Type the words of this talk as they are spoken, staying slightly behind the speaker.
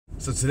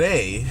So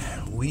today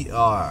we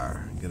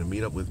are going to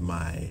meet up with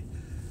my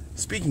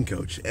speaking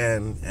coach,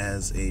 and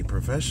as a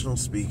professional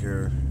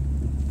speaker,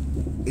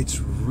 it's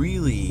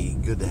really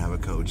good to have a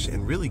coach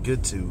and really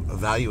good to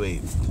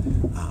evaluate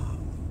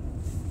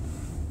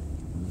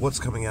what's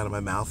coming out of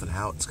my mouth and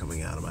how it's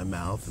coming out of my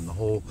mouth and the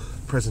whole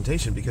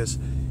presentation, because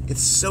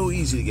it's so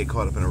easy to get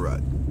caught up in a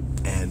rut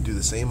and do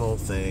the same old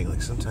thing.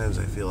 Like sometimes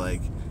I feel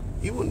like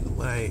even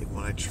when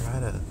I try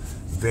to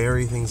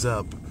vary things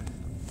up,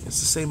 it's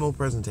the same old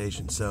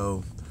presentation.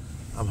 So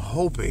I'm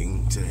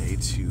hoping today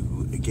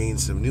to gain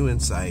some new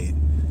insight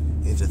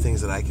into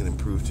things that I can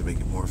improve to make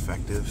it more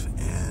effective.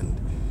 And,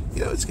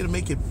 you know, it's going to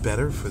make it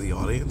better for the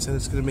audience and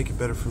it's going to make it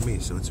better for me.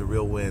 So it's a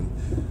real win.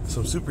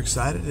 So I'm super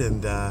excited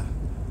and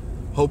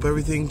hope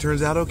everything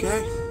turns out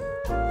okay.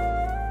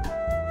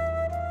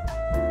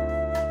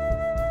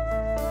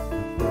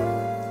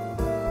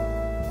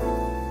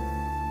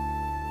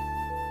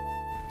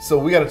 So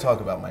we got to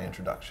talk about my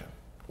introduction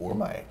or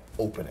my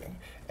opening.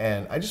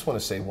 And I just want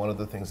to say one of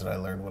the things that I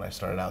learned when I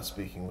started out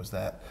speaking was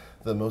that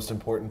the most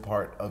important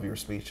part of your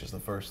speech is the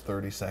first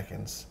 30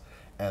 seconds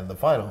and the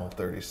final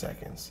 30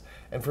 seconds.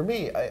 And for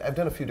me, I've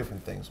done a few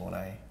different things when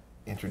I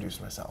introduce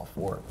myself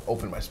or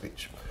open my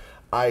speech.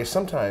 I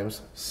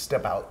sometimes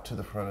step out to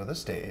the front of the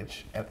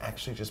stage and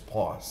actually just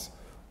pause,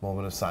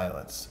 moment of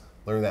silence.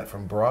 Learned that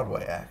from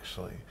Broadway,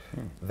 actually.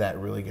 That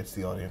really gets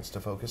the audience to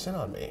focus in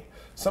on me.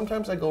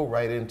 Sometimes I go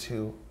right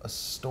into a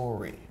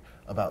story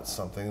about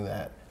something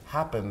that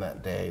happened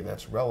that day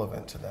that's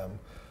relevant to them.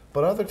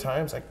 But other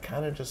times I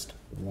kind of just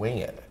wing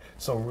it.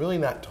 So I'm really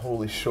not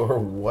totally sure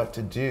what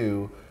to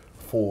do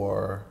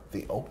for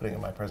the opening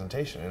of my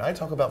presentation. And I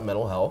talk about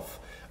mental health,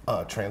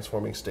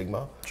 transforming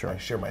stigma. Sure. I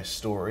share my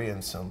story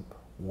and some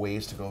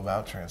ways to go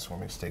about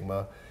transforming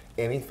stigma.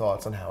 Any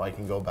thoughts on how I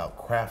can go about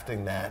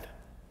crafting that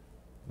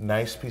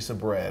nice piece of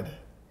bread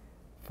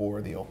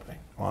for the opening?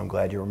 Well, I'm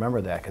glad you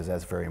remember that because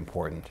that's very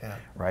important,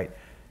 right?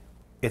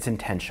 It's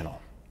intentional.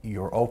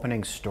 Your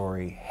opening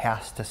story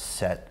has to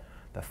set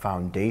the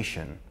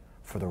foundation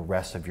for the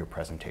rest of your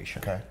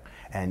presentation. Okay.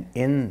 And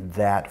in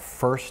that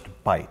first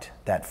bite,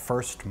 that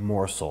first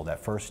morsel, that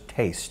first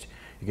taste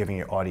you're giving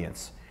your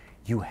audience,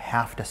 you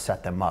have to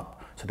set them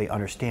up so they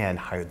understand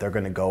how they're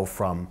going to go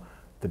from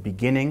the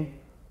beginning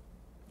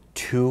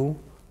to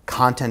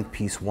content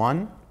piece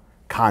 1,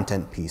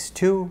 content piece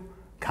 2,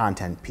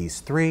 content piece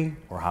 3,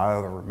 or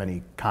however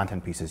many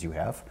content pieces you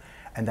have,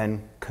 and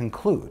then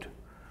conclude.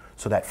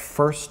 So that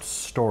first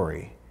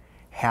story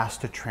has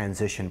to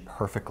transition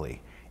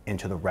perfectly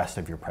into the rest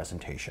of your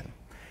presentation.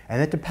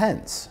 And it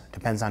depends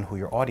on who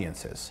your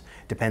audience is,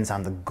 depends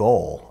on the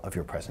goal of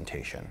your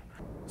presentation.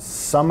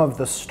 Some of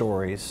the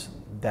stories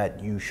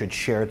that you should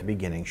share at the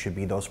beginning should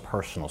be those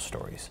personal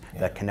stories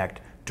that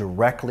connect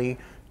directly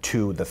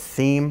to the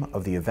theme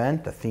of the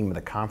event, the theme of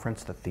the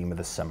conference, the theme of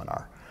the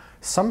seminar.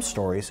 Some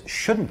stories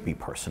shouldn't be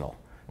personal.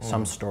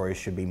 Some stories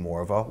should be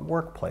more of a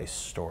workplace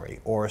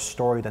story or a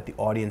story that the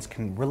audience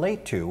can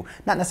relate to,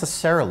 not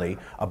necessarily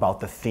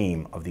about the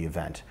theme of the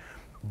event.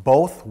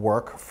 Both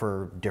work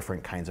for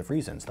different kinds of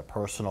reasons. The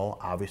personal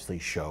obviously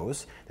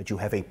shows that you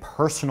have a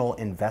personal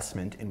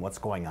investment in what's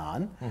going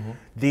on.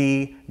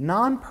 The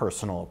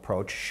non-personal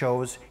approach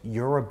shows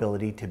your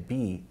ability to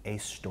be a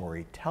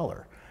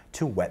storyteller,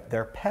 to whet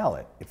their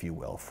palate, if you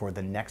will, for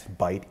the next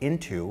bite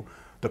into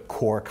the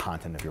core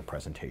content of your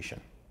presentation.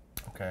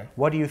 Okay.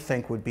 What do you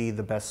think would be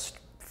the best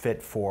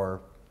fit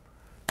for,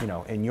 you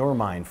know, in your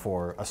mind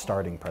for a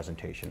starting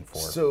presentation for?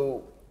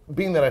 So,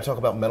 being that I talk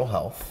about mental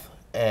health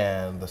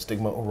and the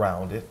stigma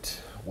around it,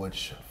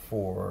 which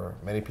for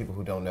many people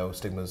who don't know,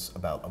 stigma is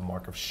about a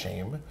mark of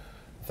shame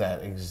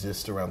that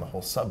exists around the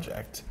whole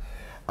subject.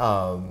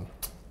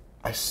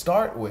 I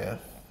start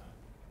with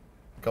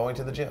going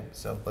to the gym.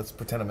 So let's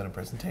pretend I'm in a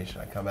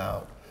presentation. I come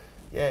out,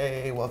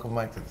 yay, welcome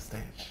Mike to the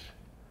stage.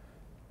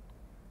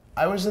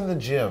 I was in the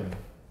gym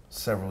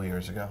several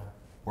years ago,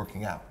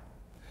 working out.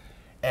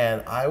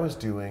 And I was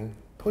doing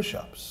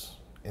push-ups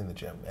in the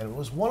gym. And it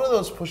was one of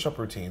those push-up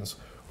routines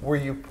where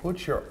you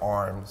put your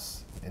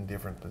arms in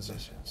different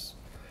positions.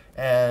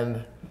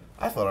 And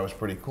I thought I was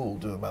pretty cool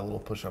doing my little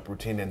push-up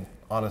routine. And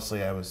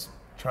honestly, I was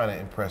trying to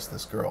impress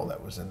this girl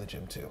that was in the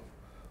gym too.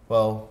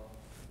 Well,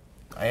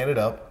 I ended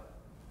up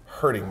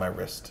hurting my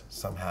wrist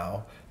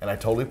somehow. And I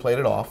totally played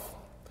it off.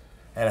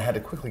 And I had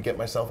to quickly get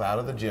myself out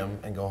of the gym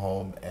and go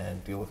home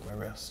and deal with my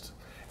wrist.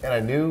 And I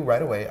knew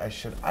right away I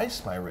should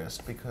ice my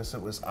wrist because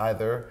it was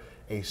either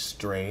a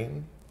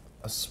strain,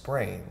 a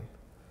sprain,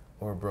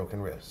 or a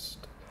broken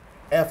wrist.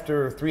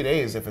 After 3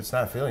 days, if it's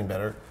not feeling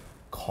better,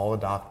 call a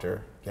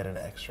doctor, get an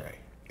x-ray.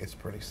 It's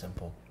pretty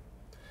simple.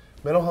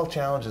 Mental health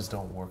challenges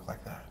don't work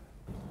like that.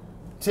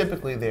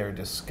 Typically, they are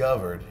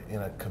discovered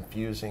in a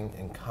confusing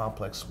and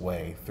complex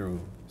way through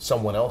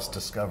someone else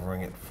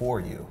discovering it for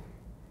you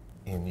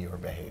in your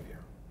behavior.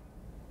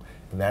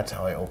 And that's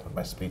how I open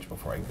my speech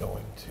before I go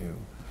into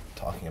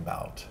talking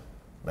about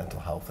mental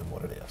health and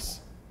what it is.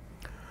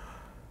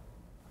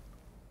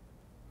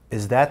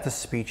 Is that the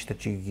speech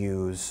that you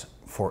use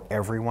for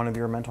every one of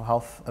your mental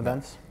health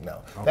events?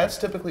 No. Okay. That's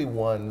typically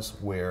ones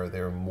where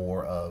they're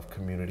more of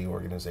community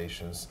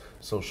organizations,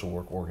 social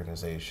work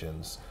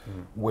organizations,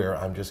 where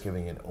I'm just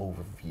giving an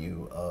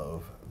overview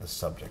of the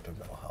subject of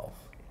mental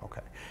health.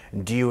 Okay.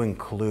 And do you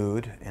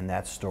include in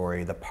that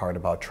story the part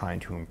about trying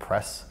to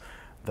impress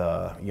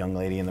the young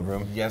lady in the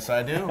room? Yes,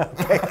 I do.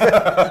 Okay,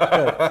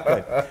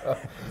 good.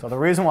 So the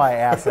reason why I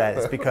ask that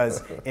is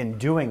because in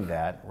doing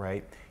that,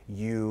 right,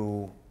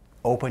 you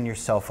open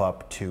yourself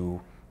up to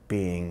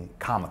being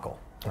comical,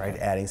 right?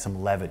 Adding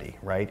some levity,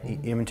 right?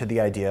 Even to the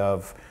idea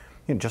of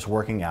just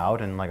working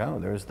out and like, oh,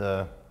 there's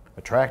the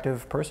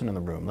attractive person in the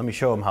room. Let me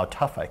show them how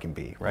tough I can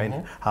be, right?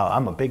 How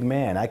I'm a big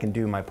man. I can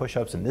do my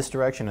push-ups in this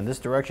direction, and this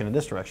direction, and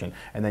this direction,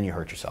 and then you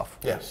hurt yourself.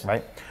 Yes.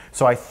 Right?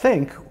 So I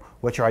think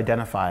what you're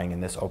identifying in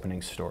this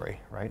opening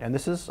story, right? And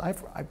this is,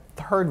 I've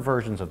heard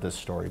versions of this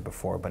story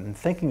before, but in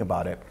thinking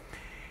about it,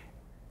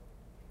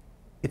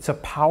 it's a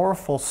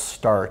powerful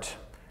start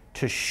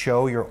to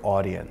show your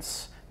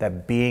audience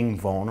that being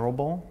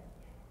vulnerable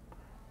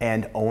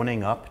and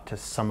owning up to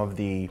some of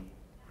the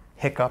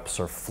hiccups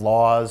or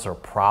flaws or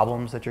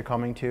problems that you're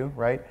coming to,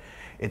 right?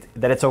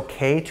 That it's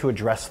okay to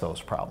address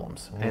those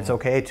problems, and it's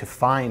okay to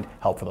find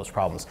help for those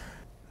problems.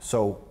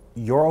 So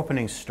your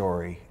opening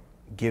story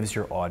gives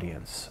your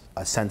audience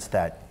a sense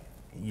that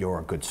you're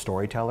a good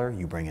storyteller.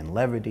 You bring in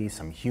levity,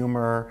 some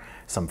humor,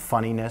 some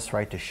funniness,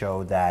 right, to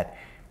show that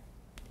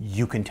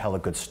you can tell a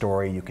good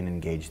story, you can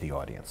engage the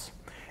audience.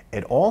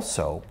 It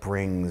also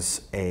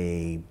brings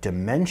a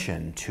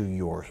dimension to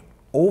your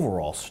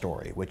overall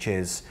story, which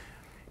is,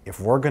 if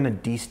we're going to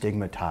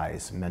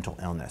destigmatize mental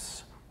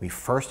illness, we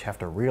first have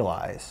to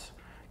realize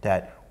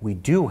that we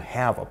do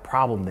have a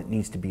problem that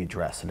needs to be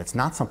addressed, and it's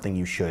not something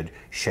you should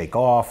shake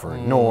off or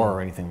ignore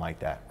or anything like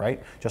that,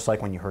 right? Just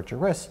like when you hurt your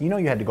wrist, you know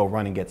you had to go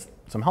run and get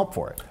some help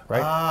for it,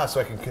 right? Ah, so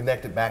I can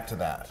connect it back to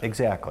that.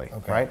 Exactly,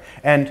 right?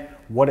 And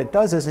what it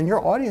does is, and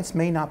your audience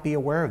may not be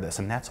aware of this,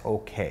 and that's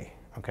okay,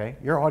 okay?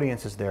 Your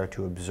audience is there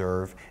to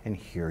observe and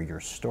hear your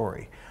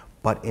story.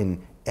 But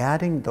in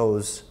adding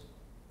those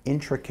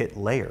intricate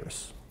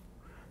layers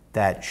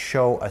that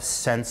show a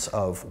sense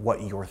of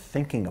what you're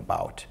thinking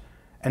about,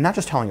 and not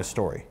just telling a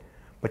story,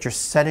 but you're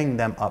setting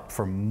them up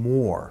for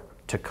more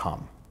to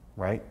come,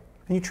 right?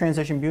 And you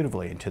transition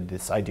beautifully into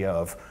this idea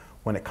of,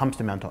 when it comes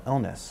to mental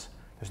illness,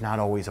 there's not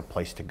always a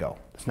place to go.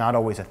 There's not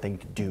always a thing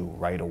to do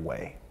right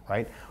away,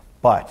 right?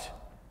 But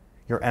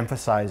you're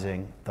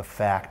emphasizing the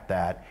fact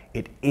that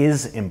it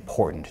is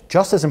important,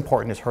 just as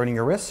important as hurting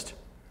your wrist,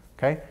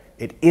 okay?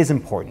 It is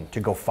important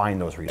to go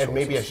find those resources. And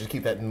maybe I should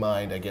keep that in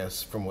mind, I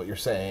guess, from what you're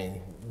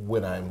saying,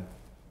 when I'm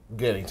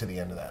getting to the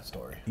end of that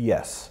story.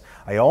 Yes.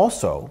 I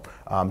also,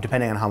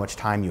 depending on how much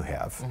time you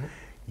have,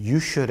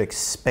 you should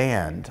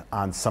expand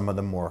on some of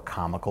the more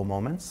comical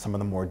moments, some of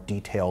the more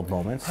detailed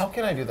moments. How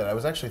can I do that? I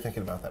was actually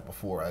thinking about that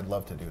before. I'd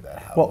love to do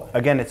that. How? Well,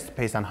 again, it's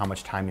based on how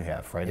much time you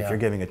have, right? Yeah. If you're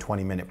giving a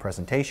 20-minute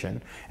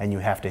presentation and you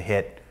have to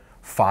hit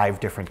 5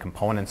 different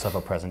components of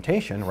a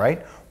presentation,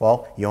 right?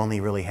 Well, you only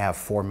really have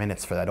 4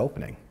 minutes for that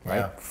opening, right?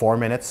 Yeah. 4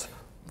 minutes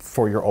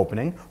for your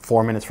opening,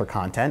 4 minutes for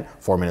content,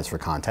 4 minutes for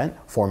content,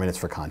 4 minutes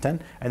for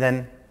content, and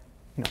then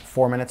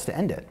 4 minutes to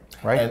end it,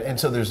 right? And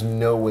so there's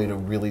no way to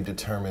really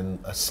determine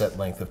a set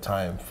length of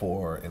time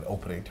for an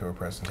opening to a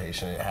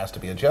presentation. It has to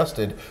be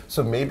adjusted.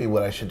 So maybe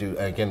what I should do,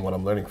 again, what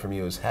I'm learning from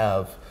you, is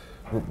have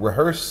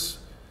rehearse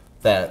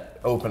that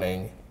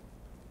opening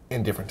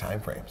in different time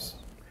frames.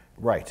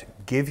 Right.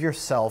 Give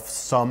yourself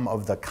some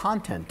of the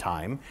content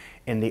time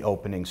in the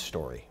opening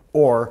story,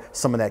 or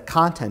some of that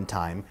content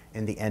time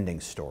in the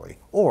ending story,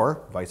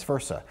 or vice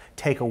versa.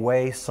 Take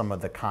away some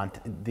of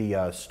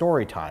the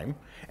story time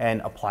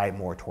and apply it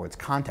more towards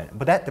content.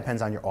 But that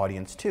depends on your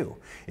audience too.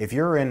 If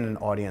you're in an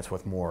audience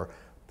with more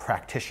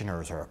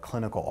practitioners or a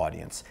clinical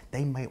audience,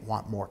 they might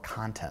want more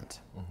content,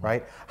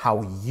 right?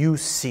 How you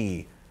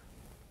see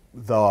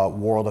the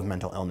world of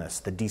mental illness,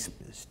 the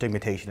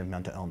destigmatization of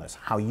mental illness,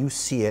 how you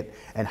see it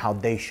and how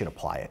they should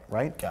apply it,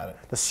 right? Got it.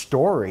 The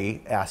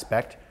story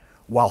aspect,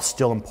 while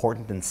still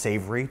important and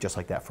savory, just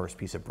like that first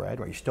piece of bread,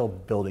 right? You're still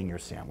building your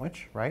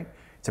sandwich, right?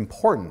 It's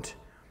important,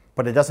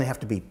 but it doesn't have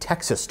to be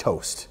Texas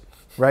toast,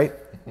 right?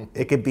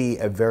 It could be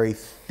a very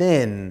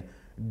thin,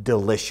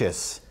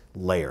 delicious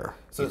layer.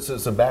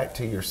 So back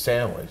to your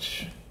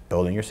sandwich.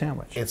 Building your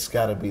sandwich. It's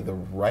got to be the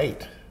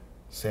right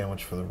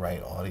sandwich for the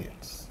right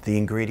audience. The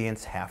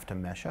ingredients have to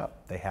mesh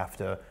up. They have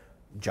to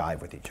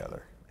jive with each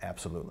other,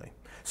 absolutely.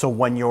 So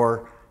when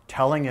you're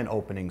telling an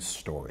opening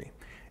story,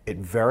 it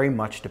very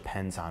much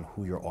depends on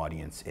who your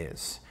audience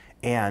is.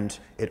 And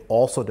it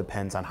also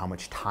depends on how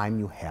much time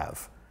you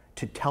have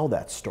to tell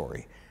that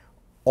story.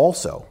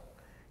 Also,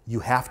 you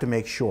have to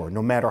make sure,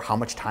 no matter how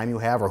much time you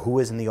have or who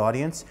is in the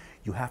audience,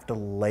 you have to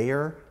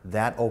layer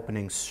that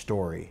opening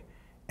story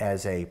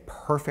as a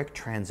perfect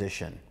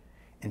transition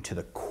into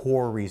the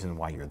core reason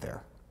why you're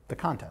there, the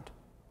content.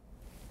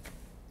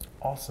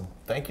 Awesome.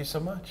 Thank you so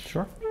much.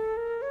 Sure.